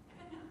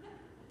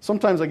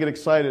 Sometimes I get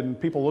excited and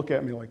people look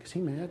at me like, is he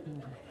mad?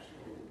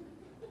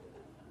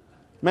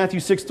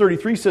 Matthew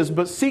 6:33 says,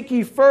 but seek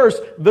ye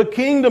first the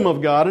kingdom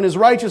of God and His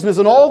righteousness,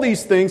 and all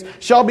these things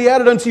shall be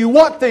added unto you.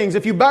 What things?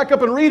 If you back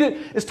up and read it,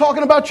 it's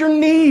talking about your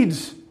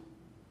needs.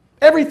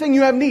 Everything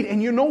you have need.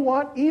 And you know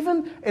what?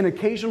 Even an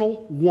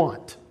occasional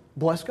want.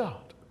 Bless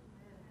God.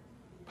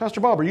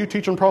 Pastor Bob, are you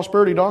teaching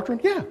prosperity doctrine?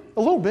 Yeah,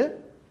 a little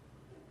bit.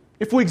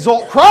 If we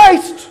exalt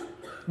Christ,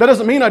 that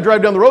doesn't mean I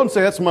drive down the road and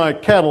say, that's my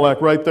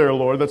Cadillac right there,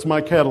 Lord. That's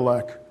my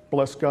Cadillac.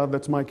 Bless God,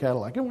 that's my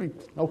Cadillac.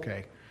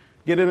 Okay.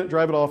 Get in it,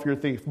 drive it off, you're a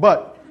thief.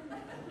 But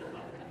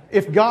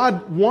if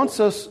God wants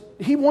us,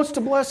 He wants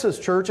to bless us,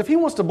 church. If He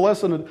wants to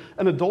bless an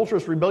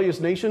adulterous, rebellious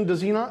nation,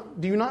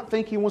 do you not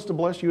think He wants to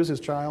bless you as His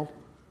child?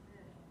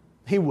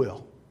 He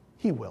will.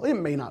 He will. It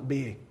may not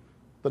be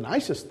the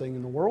nicest thing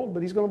in the world,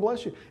 but He's going to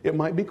bless you. It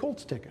might be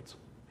Colts tickets.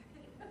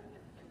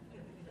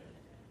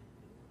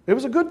 It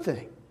was a good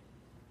thing.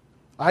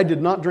 I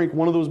did not drink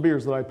one of those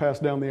beers that I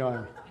passed down the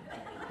aisle.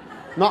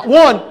 Not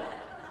one.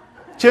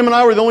 Tim and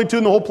I were the only two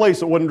in the whole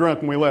place that wasn't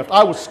drunk when we left.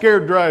 I was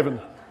scared driving.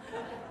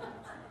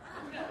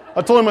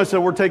 I told him, I said,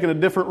 we're taking a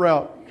different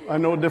route. I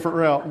know a different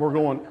route. We're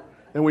going.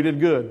 And we did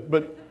good.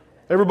 But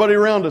everybody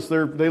around us,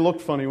 they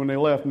looked funny when they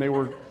left, and they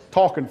were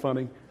talking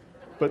funny.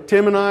 But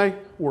Tim and I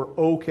were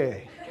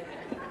okay.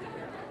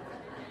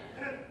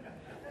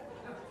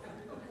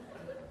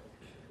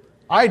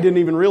 I didn't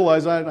even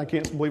realize, I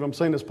can't believe I'm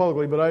saying this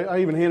publicly, but I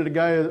even handed a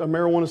guy a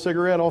marijuana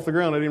cigarette off the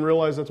ground. I didn't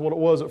realize that's what it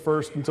was at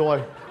first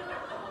until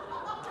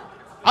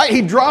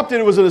he dropped it.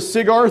 It was a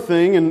cigar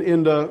thing,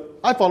 and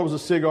I thought it was a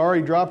cigar.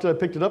 He dropped it. I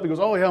picked it up. He goes,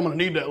 oh, yeah, I'm going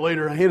to need that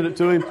later. I handed it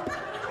to him.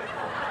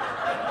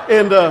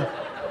 And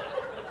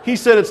he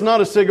said, it's not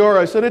a cigar.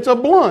 I said, it's a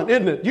blunt,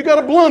 isn't it? You got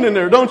a blunt in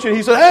there, don't you?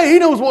 He said, hey, he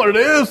knows what it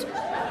is.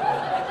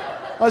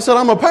 I said,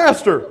 I'm a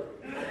pastor.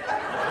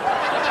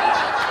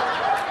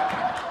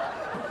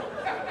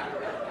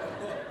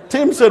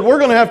 Tim said, we're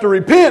going to have to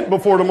repent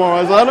before tomorrow.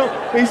 I said, I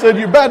don't. He said,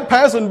 you're bad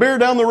passing beer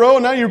down the road,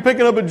 and now you're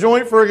picking up a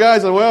joint for a guy. I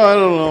said, well, I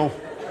don't know.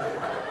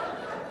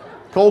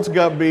 Colts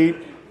got beat.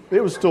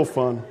 It was still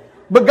fun.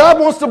 But God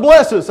wants to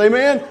bless us,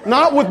 amen?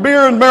 Not with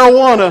beer and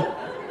marijuana.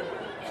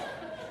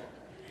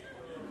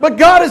 But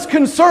God is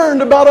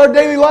concerned about our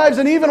daily lives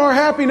and even our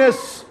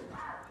happiness.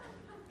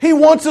 He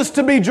wants us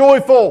to be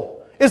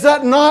joyful. Is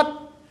that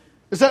not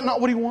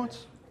what He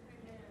wants?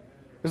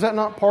 Is that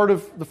not part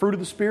of the fruit of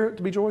the Spirit,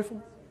 to be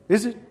joyful?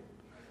 Is it?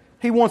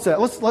 He wants that.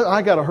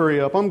 I got to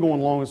hurry up. I'm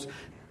going long.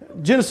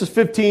 Genesis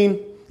 15.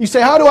 You say,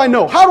 how do I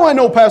know? How do I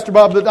know, Pastor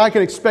Bob, that I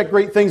can expect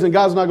great things and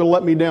God's not going to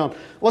let me down?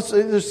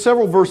 There's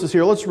several verses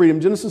here. Let's read them.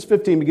 Genesis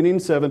 15, beginning in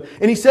 7.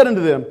 And He said unto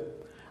them,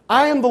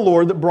 I am the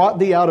Lord that brought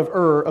thee out of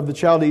Ur of the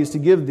Chaldees to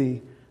give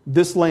thee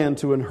this land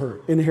to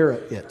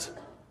inherit it.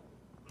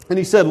 And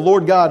he said,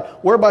 Lord God,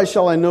 whereby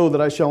shall I know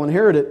that I shall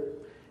inherit it?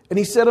 And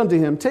he said unto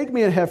him, take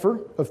me a heifer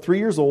of 3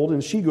 years old,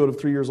 and a she-goat of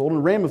 3 years old, and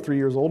a ram of 3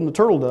 years old, and a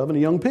turtle dove, and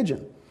a young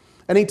pigeon.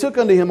 And he took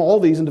unto him all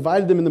these, and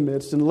divided them in the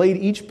midst, and laid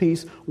each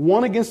piece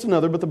one against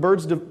another, but the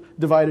birds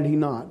divided he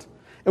not.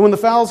 And when the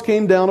fowls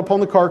came down upon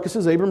the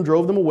carcasses, Abram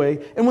drove them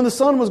away. And when the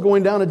sun was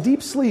going down, a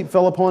deep sleep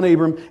fell upon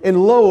Abram,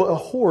 and lo, a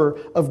horror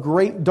of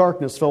great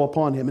darkness fell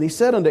upon him. And he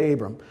said unto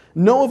Abram,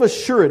 know of a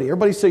surety.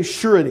 Everybody say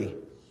surety.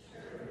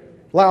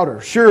 Louder,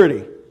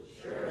 surety.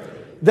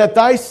 that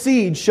thy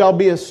seed shall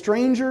be a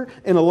stranger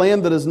in a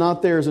land that is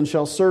not theirs, and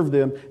shall serve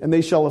them, and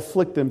they shall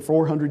afflict them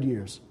 400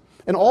 years.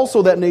 And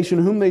also that nation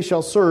whom they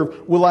shall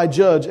serve will I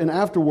judge, and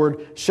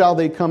afterward shall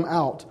they come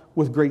out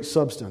with great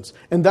substance.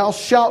 And thou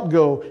shalt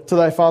go to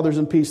thy fathers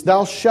in peace.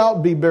 Thou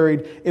shalt be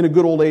buried in a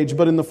good old age.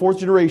 But in the fourth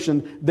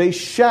generation they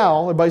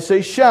shall, everybody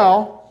say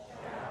shall,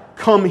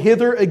 come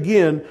hither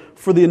again,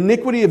 for the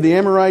iniquity of the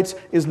Amorites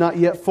is not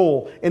yet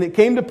full. And it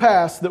came to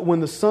pass that when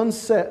the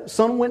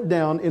sun went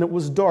down and it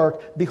was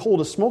dark,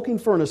 behold, a smoking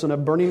furnace and a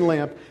burning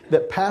lamp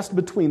that passed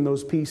between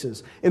those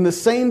pieces. In the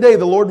same day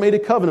the Lord made a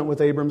covenant with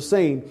Abram,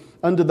 saying,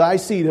 unto thy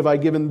seed have I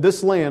given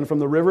this land from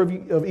the river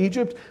of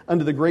Egypt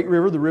unto the great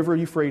river, the river of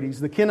Euphrates.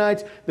 The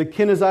Kenites, the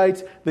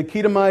Kenizzites, the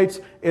Kedemites,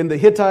 and the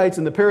Hittites,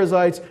 and the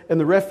Perizzites, and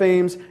the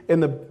Rephaims,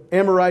 and the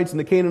Amorites, and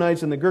the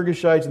Canaanites, and the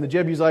Girgashites, and the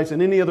Jebusites,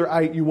 and any other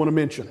ite you want to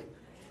mention.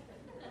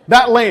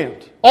 That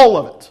land, all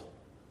of it.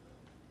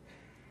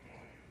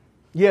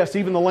 Yes,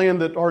 even the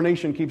land that our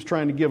nation keeps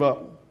trying to give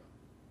up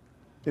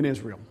in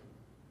Israel.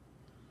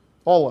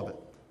 All of it.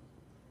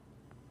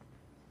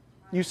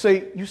 You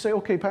say,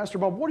 okay, Pastor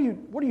Bob, what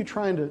are you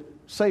trying to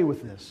say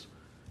with this?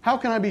 How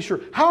can I be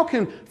sure? How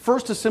can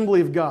First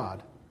Assembly of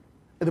God,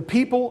 the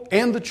people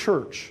and the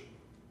church,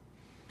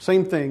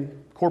 same thing,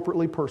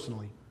 corporately,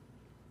 personally,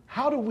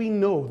 how do we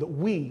know that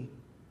we,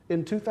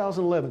 in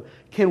 2011,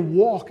 can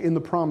walk in the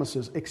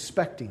promises,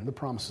 expecting the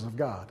promises of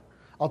God?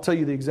 I'll tell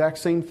you the exact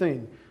same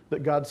thing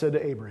that God said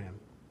to Abraham.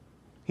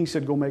 He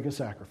said, go make a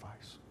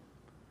sacrifice.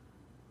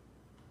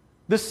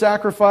 This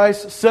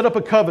sacrifice set up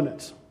a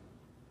covenant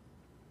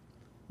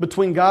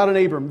between God and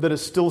Abram that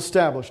is still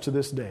established to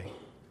this day.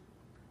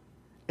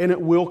 And it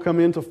will come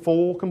into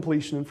full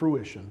completion and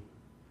fruition.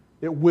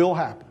 It will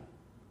happen.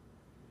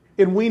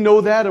 And we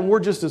know that, and we're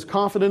just as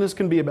confident as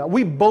can be about it.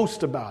 We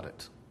boast about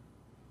it.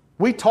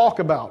 We talk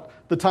about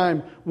the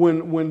time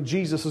when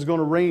Jesus is going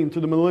to reign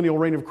through the millennial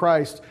reign of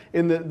Christ,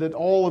 and that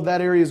all of that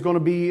area is going to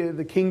be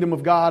the kingdom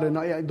of God,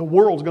 and the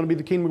world's going to be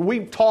the kingdom.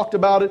 We've talked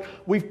about it.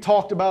 We've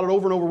talked about it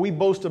over and over. We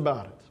boast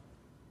about it.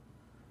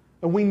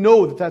 And we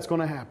know that that's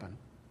going to happen.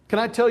 Can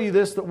I tell you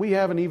this, that we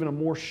have even a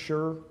more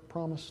sure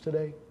promise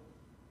today?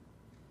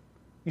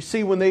 You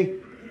see, when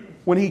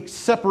He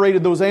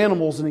separated those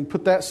animals and He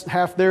put that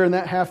half there and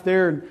that half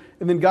there,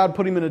 and then God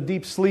put him in a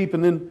deep sleep,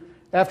 and then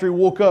after he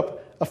woke up,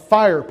 a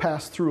fire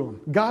passed through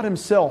him. God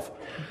Himself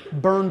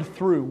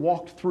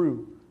walked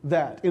through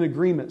that in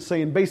agreement,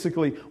 saying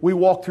basically, we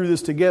walk through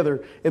this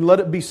together, and let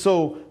it be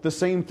so the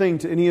same thing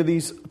to any of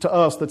these, to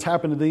us, that's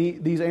happened to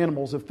these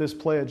animals if this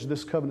pledge,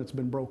 this covenant's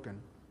been broken.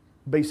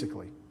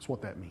 Basically, that's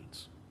what that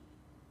means.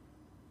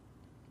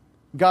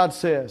 God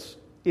says,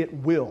 it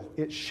will,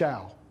 it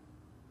shall.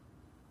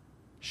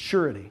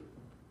 Surety.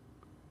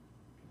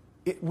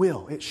 It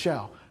will, it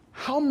shall.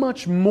 How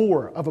much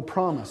more of a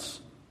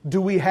promise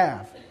do we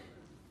have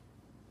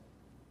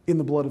in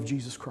the blood of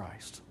Jesus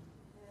Christ?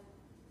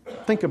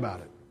 Think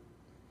about it.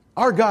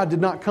 Our God did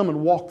not come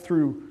and walk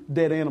through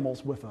dead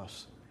animals with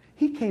us.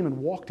 He came and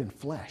walked in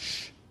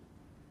flesh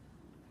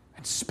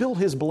and spilled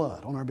His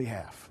blood on our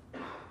behalf.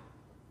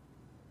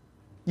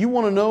 You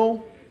want to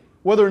know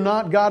whether or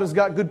not God has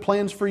got good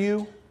plans for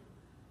you?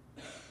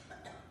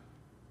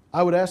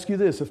 I would ask you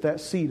this, if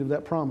that seed of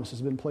that promise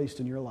has been placed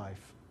in your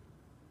life.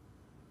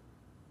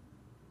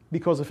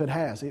 Because if it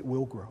has, it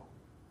will grow.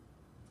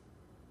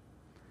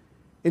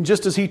 And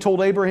just as He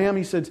told Abraham,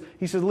 He said,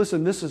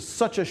 listen, this is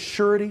such a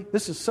surety,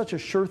 this is such a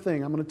sure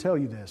thing, I'm going to tell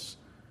you this,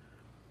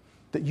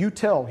 that you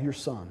tell your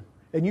son,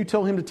 and you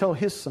tell him to tell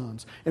his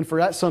sons, and for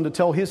that son to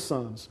tell his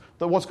sons,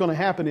 that what's going to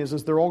happen is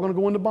they're all going to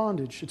go into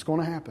bondage. It's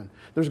going to happen.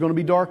 There's going to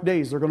be dark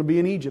days. They're going to be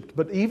in Egypt.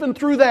 But even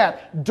through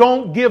that,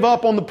 don't give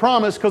up on the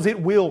promise, because it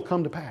will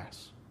come to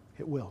pass.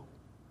 It will.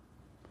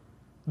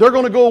 They're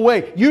going to go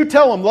away. You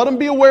tell them, let them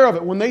be aware of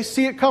it when they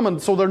see it coming,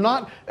 so they're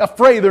not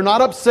afraid, they're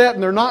not upset,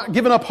 and they're not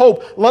giving up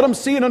hope. Let them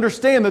see and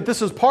understand that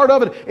this is part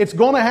of it. It's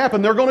going to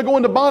happen. They're going to go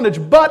into bondage,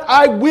 but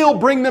I will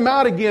bring them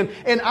out again,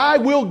 and I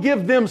will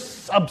give them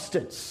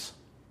substance.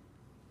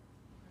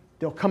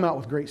 They'll come out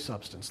with great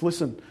substance.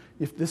 Listen,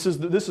 if this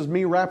is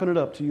me wrapping it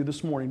up to you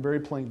this morning very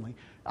plainly.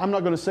 I'm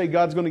not going to say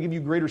God's going to give you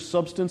greater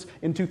substance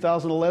in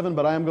 2011,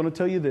 but I am going to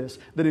tell you this,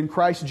 that in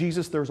Christ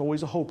Jesus there's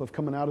always a hope of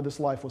coming out of this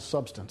life with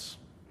substance.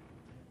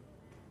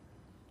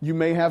 You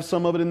may have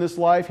some of it in this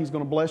life. He's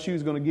going to bless you.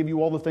 He's going to give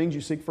you all the things.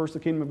 You seek first the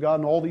kingdom of God,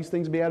 and all these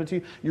things be added to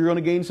you. You're going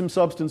to gain some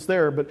substance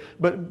there. But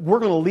we're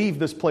going to leave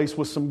this place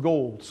with some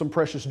gold, some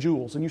precious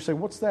jewels. And you say,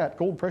 what's that?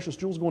 Gold, precious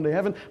jewels going to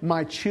heaven?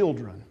 My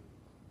children.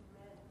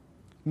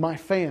 My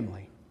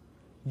family.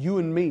 You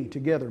and me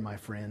together, my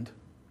friend.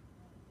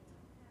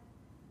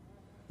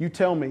 You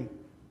tell me,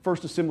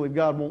 First Assembly of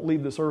God won't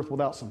leave this earth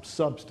without some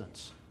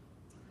substance.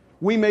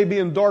 We may be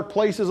in dark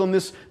places on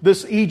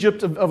this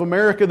Egypt of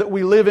America that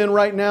we live in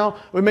right now.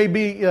 We may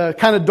be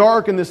kind of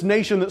dark in this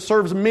nation that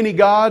serves many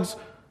gods.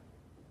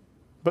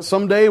 But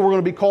someday we're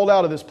going to be called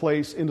out of this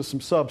place into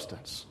some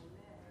substance.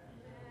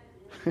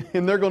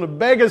 And they're going to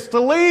beg us to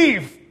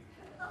leave.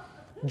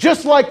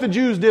 Just like the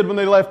Jews did when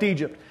they left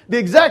Egypt. The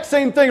exact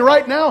same thing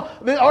right now.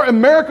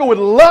 America would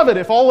love it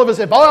if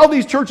all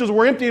these churches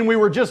were empty and we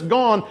were just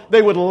gone.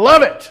 They would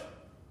love it.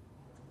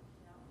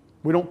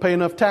 We don't pay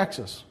enough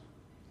taxes.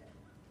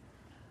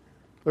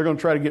 They're going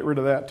to try to get rid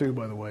of that too,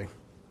 by the way.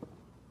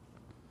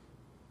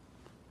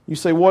 You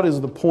say, what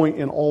is the point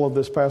in all of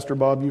this, Pastor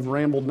Bob? You've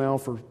rambled now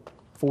for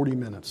 40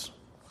 minutes.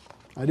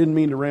 I didn't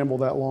mean to ramble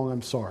that long.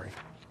 I'm sorry.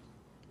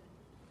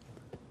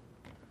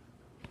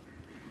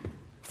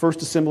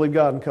 First Assembly of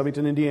God in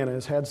Covington, Indiana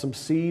has had some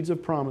seeds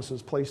of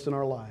promises placed in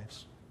our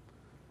lives.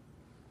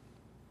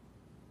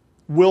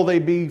 Will they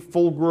be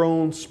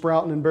full-grown,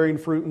 sprouting and bearing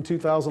fruit in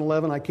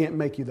 2011? I can't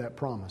make you that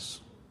promise.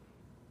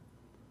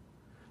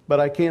 But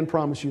I can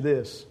promise you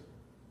this.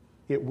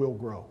 It will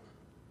grow.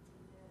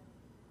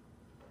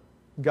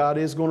 God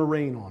is going to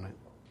rain on it.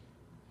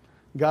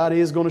 God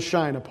is going to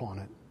shine upon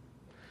it.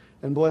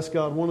 And bless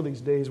God, one of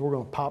these days we're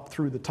going to pop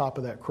through the top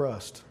of that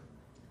crust.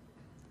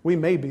 We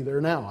may be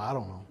there now. I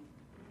don't know.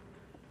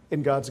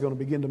 And God's going to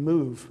begin to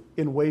move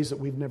in ways that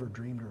we've never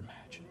dreamed or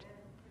imagined.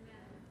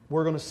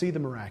 We're going to see the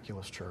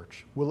miraculous,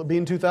 church. Will it be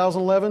in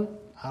 2011?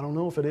 I don't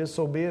know. If it is,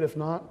 so be it. If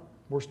not,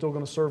 we're still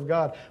going to serve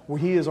God. Well,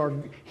 He is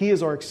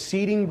our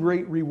exceeding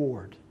great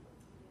reward.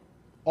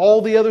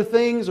 All the other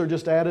things are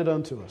just added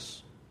unto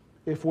us.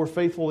 If we're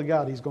faithful to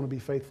God, He's going to be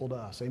faithful to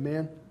us.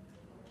 Amen?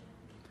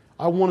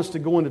 I want us to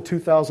go into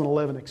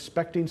 2011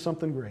 expecting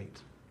something great.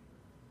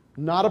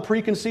 Not a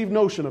preconceived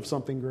notion of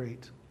something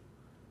great.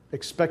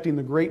 Expecting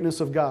the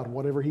greatness of God,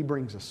 whatever He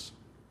brings us,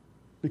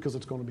 because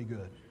it's going to be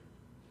good.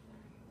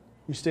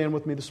 You stand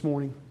with me this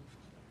morning?